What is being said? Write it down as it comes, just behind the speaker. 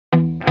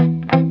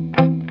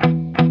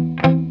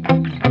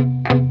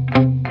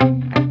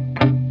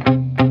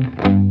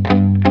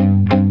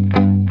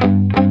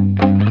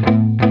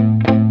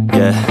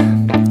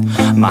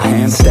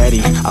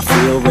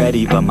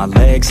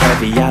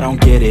heavy, I don't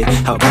get it.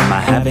 How come I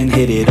haven't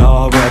hit it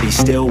already?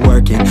 Still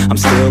working, I'm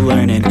still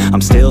learning,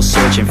 I'm still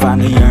searching,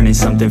 finally earning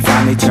something,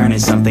 finally turning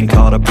something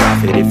called a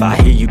profit. If I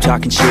hear you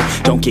talking shit,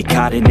 don't get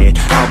caught in it.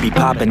 I'll be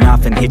popping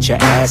off and hit your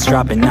ass,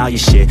 dropping all your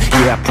shit.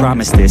 Yeah, I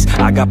promise this,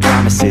 I got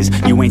promises.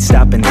 You ain't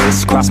stopping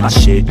this, cross my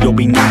shit, you'll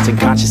be knocked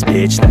unconscious,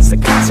 bitch. That's the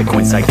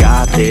consequence, I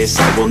got this,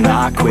 I will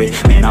not quit.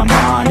 Man, I'm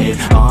on it,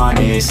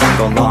 honest. I'm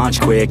gon'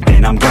 launch quick,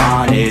 then I'm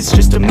gone. It's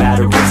just a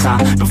matter of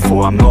time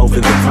before I'm over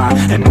the climb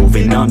and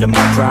moving under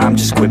my prime.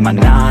 Just quit my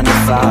 9 to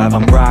 5,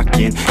 I'm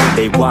rocking, and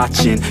they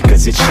watching,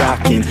 cause it's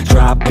shocking.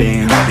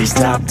 Dropping all these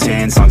top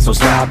 10 songs, so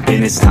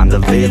stopping. It's time to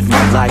live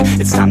my life,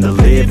 it's time to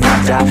live,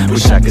 not die.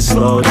 Wish I could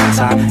slow down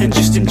time and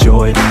just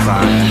enjoy the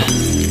climb.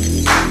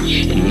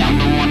 And I'm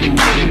the one to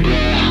get it,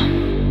 bruh.